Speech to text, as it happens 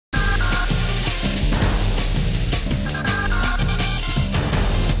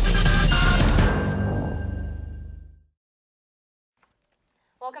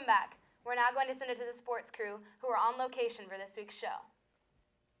Welcome back. We're now going to send it to the sports crew who are on location for this week's show.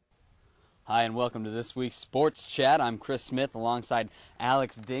 Hi, and welcome to this week's Sports Chat. I'm Chris Smith alongside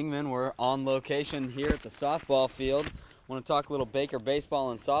Alex Dingman. We're on location here at the softball field. I want to talk a little Baker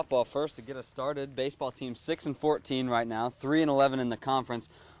baseball and softball first to get us started. Baseball team 6-14 right now, 3-11 in the conference.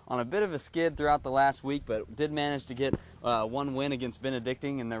 On a bit of a skid throughout the last week, but did manage to get one win against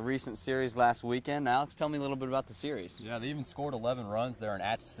Benedictine in their recent series last weekend. Alex, tell me a little bit about the series. Yeah, they even scored 11 runs there in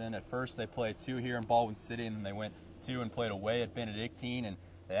Atchison. At first they played 2 here in Baldwin City, and then they went 2 and played away at Benedictine. And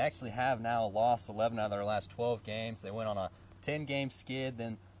they actually have now lost 11 out of their last 12 games. They went on a 10-game skid,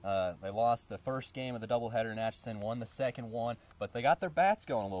 then they lost the first game of the doubleheader in Atchison, won the second one, but they got their bats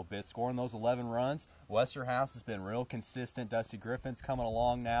going a little bit, scoring those 11 runs. Westerhouse has been real consistent. Dusty Griffin's coming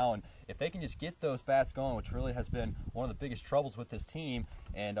along now, and if they can just get those bats going, which really has been one of the biggest troubles with this team,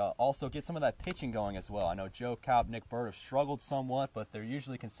 and also get some of that pitching going as well. I know Joe Kaup, Nick Bird have struggled somewhat, but they're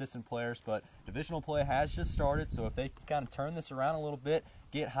usually consistent players, but divisional play has just started, so if they can kind of turn this around a little bit,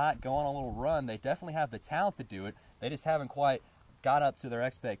 get hot, go on a little run, they definitely have the talent to do it. They just haven't quite got up to their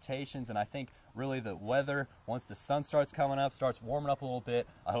expectations, and I think really the weather, once the sun starts coming up, starts warming up a little bit,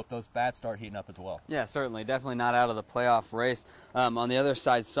 I hope those bats start heating up as well. Yeah, certainly. Definitely not out of the playoff race. On the other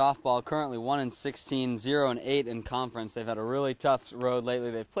side, softball, currently 1-16, 0-8 in conference. They've had a really tough road lately.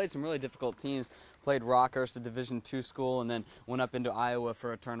 They've played some really difficult teams. Played Rockhurst, a Division II school, and then went up into Iowa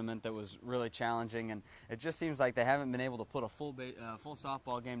for a tournament that was really challenging. And it just seems like they haven't been able to put a full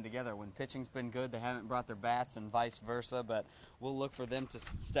softball game together. When pitching's been good, they haven't brought their bats, and vice versa. But we'll look for them to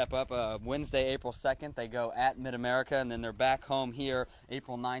step up. Wednesday, April 2nd, they go at Mid-America, and then they're back home here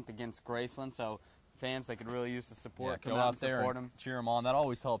April 9th against Graceland. So fans, they could really use the support. Yeah, go out there and cheer them on. That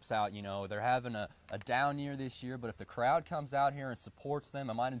always helps out. You know, they're having a down year this year, but if the crowd comes out here and supports them,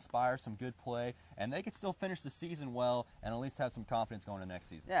 it might inspire some good play, and they could still finish the season well and at least have some confidence going into next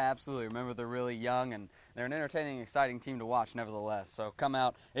season. Yeah, absolutely. Remember, they're really young, and they're an entertaining, exciting team to watch nevertheless. So come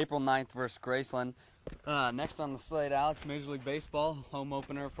out April 9th versus Graceland. Next on the slate, Alex, Major League Baseball, home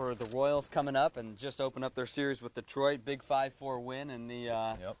opener for the Royals coming up, and just opened up their series with Detroit. Big 5-4 win in the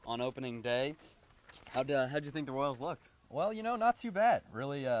on opening day. How'd you think the Royals looked? Well, you know, not too bad.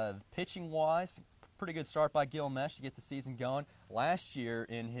 Really, pitching-wise, pretty good start by Gil Mesh to get the season going. Last year,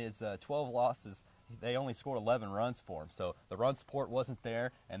 in his 12 losses, they only scored 11 runs for him, so the run support wasn't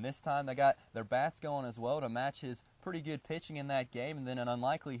there. And this time they got their bats going as well to match his pretty good pitching in that game. And then an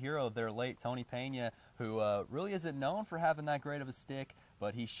unlikely hero there late, Tony Pena, who really isn't known for having that great of a stick,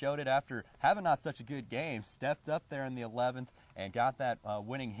 but he showed it after having not such a good game, stepped up there in the 11th and got that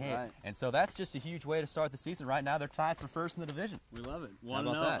winning hit. Right. And so that's just a huge way to start the season. Right now they're tied for first in the division. We love it.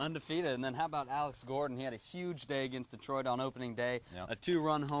 1-0, undefeated. And then how about Alex Gordon? He had a huge day against Detroit on opening day, a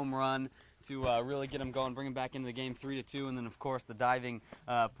 2-run home run to really get him going, bring him back into the game 3-2, and then, of course, the diving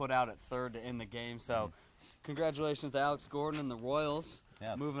put out at third to end the game. So congratulations to Alex Gordon and the Royals.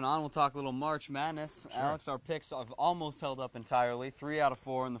 Yeah. Moving on, we'll talk a little March Madness. Sure. Alex, our picks have almost held up entirely. 3 out of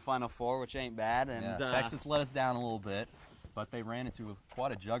 4 in the Final Four, which ain't bad. And Texas let us down a little bit, but they ran into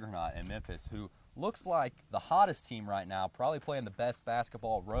quite a juggernaut in Memphis, who looks like the hottest team right now, probably playing the best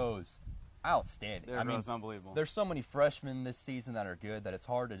basketball. Rose, outstanding. I mean, it's unbelievable. There's so many freshmen this season that are good that it's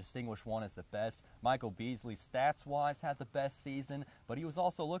hard to distinguish one as the best. Michael Beasley, stats-wise, had the best season, but he was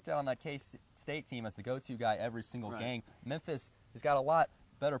also looked at on that K-State team as the go-to guy every single game. Memphis has got a lot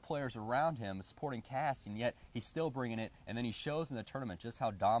better players around him, a supporting cast, and yet he's still bringing it, and then he shows in the tournament just how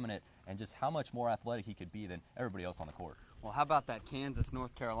dominant and just how much more athletic he could be than everybody else on the court. Well, how about that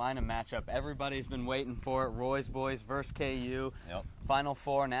Kansas-North Carolina matchup? Everybody's been waiting for it. Roy's boys versus KU. Final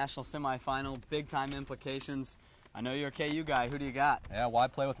Four, national semifinal, big-time implications. I know you're a KU guy. Who do you got? Yeah, why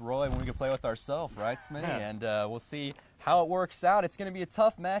play with Roy when we can play with ourselves, right, Smitty? And we'll see how it works out. It's going to be a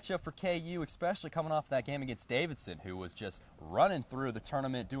tough matchup for KU, especially coming off that game against Davidson, who was just running through the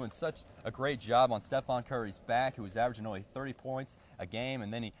tournament, doing such a great job on Stephon Curry's back, who was averaging only 30 points a game,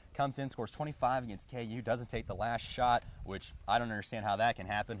 and then he comes in, scores 25 against KU, doesn't take the last shot, which I don't understand how that can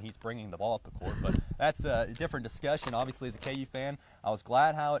happen. He's bringing the ball up the court, but that's a different discussion. Obviously, as a KU fan, I was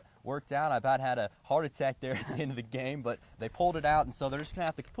glad how it worked out. I about had a heart attack there at the end of the game, but they pulled it out, and so they're just going to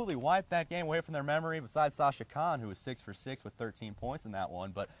have to completely wipe that game away from their memory, besides Sasha Khan, who was 6 for 6 with 13 points in that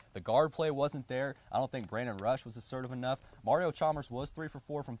one. But the guard play wasn't there. I don't think Brandon Rush was assertive enough. Mario Chalmers was 3 for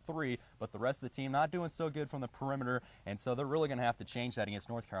 4 from 3, but the rest of the team not doing so good from the perimeter, and so they're really going to have to change that against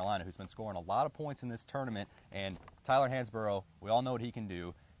North Carolina, who's been scoring a lot of points in this tournament. And Tyler Hansborough, we all know what he can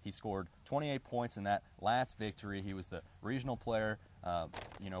do. He scored 28 points in that last victory. He was the regional player,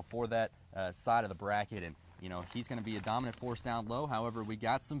 for that side of the bracket, and he's going to be a dominant force down low. However, we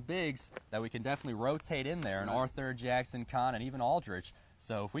got some bigs that we can definitely rotate in there, and Arthur, Jackson, Kahn, and even Aldrich.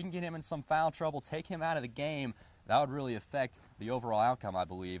 So if we can get him in some foul trouble, take him out of the game, that would really affect the overall outcome, I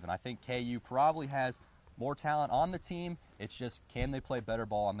believe. And I think KU probably has more talent on the team. It's just, can they play better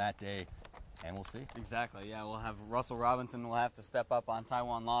ball on that day? And we'll see. Exactly, yeah. We'll have Russell Robinson will have to step up on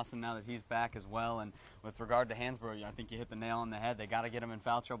Tywan Lawson now that he's back as well. And with regard to Hansborough, I think you hit the nail on the head. They got to get him in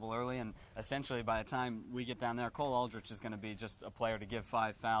foul trouble early, and essentially by the time we get down there, Cole Aldrich is going to be just a player to give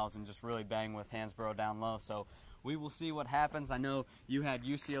 5 fouls and just really bang with Hansborough down low. So we will see what happens. I know you had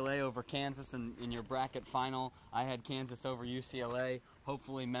UCLA over Kansas in your bracket final. I had Kansas over UCLA.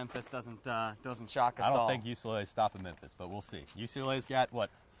 Hopefully Memphis doesn't shock us all. I don't think UCLA is stopping Memphis, but we'll see. UCLA's got, what,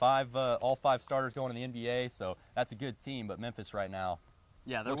 all 5 starters going to the NBA, so that's a good team, but Memphis right now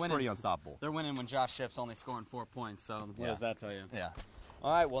looks pretty unstoppable. They're winning when Josh Shipp's only scoring 4 points, so what does that tell you? Yeah.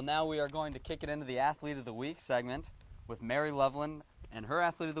 All right, well, now we are going to kick it into the Athlete of the Week segment with Mary Loveland and her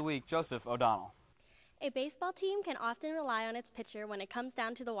Athlete of the Week, Joseph O'Donnell. A baseball team can often rely on its pitcher when it comes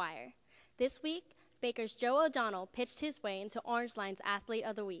down to the wire. This week, Baker's Joe O'Donnell pitched his way into Orangeline's Athlete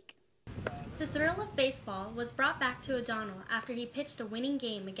of the Week. The thrill of baseball was brought back to O'Donnell after he pitched a winning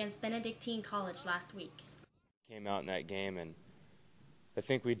game against Benedictine College last week. Came out in that game, and I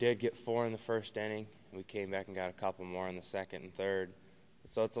think we did get 4 in the first inning. We came back and got a couple more in the second and third.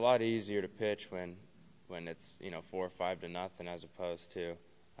 So it's a lot easier to pitch when it's 4 or 5 to nothing as opposed to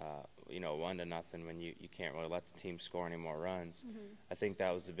 1 to nothing when you can't really let the team score any more runs. I think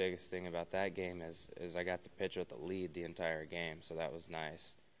that was the biggest thing about that game is I got to pitch with the lead the entire game, so that was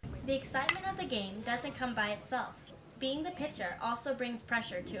nice. The excitement of the game doesn't come by itself. Being the pitcher also brings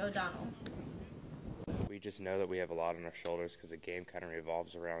pressure to O'Donnell. We just know that we have a lot on our shoulders because the game kind of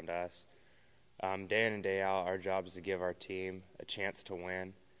revolves around us. Day in and day out, our job is to give our team a chance to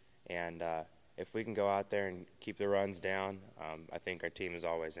win, and if we can go out there and keep the runs down, I think our team is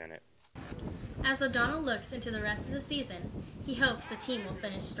always in it. As O'Donnell looks into the rest of the season, he hopes the team will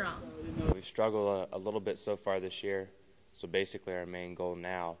finish strong. We've struggled a little bit so far this year, so basically our main goal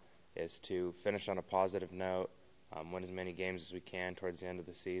now is to finish on a positive note, win as many games as we can towards the end of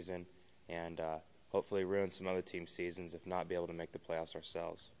the season, and hopefully ruin some other team seasons, if not be able to make the playoffs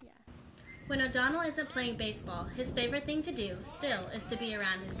ourselves. Yeah. When O'Donnell isn't playing baseball, his favorite thing to do still is to be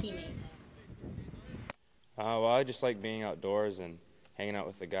around his teammates. Well, I just like being outdoors and hanging out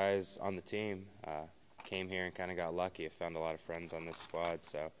with the guys on the team. Came here and kind of got lucky. I found a lot of friends on this squad,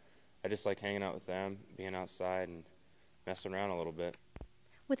 so I just like hanging out with them, being outside, and messing around a little bit.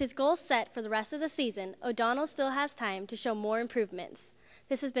 With his goals set for the rest of the season, O'Donnell still has time to show more improvements.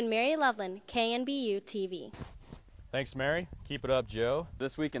 This has been Mary Loveland, KNBU TV. Thanks, Mary. Keep it up, Joe.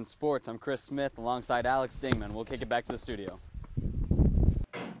 This week in sports, I'm Chris Smith alongside Alex Dingman. We'll kick it back to the studio.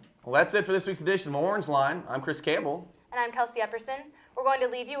 Well, that's it for this week's edition of Orangeline. I'm Chris Campbell. And I'm Kelsey Epperson. We're going to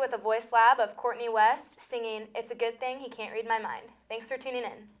leave you with a voice lab of Courtney West singing It's a Good Thing He Can't Read My Mind. Thanks for tuning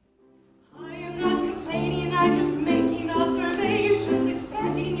in. I am not complaining, I just made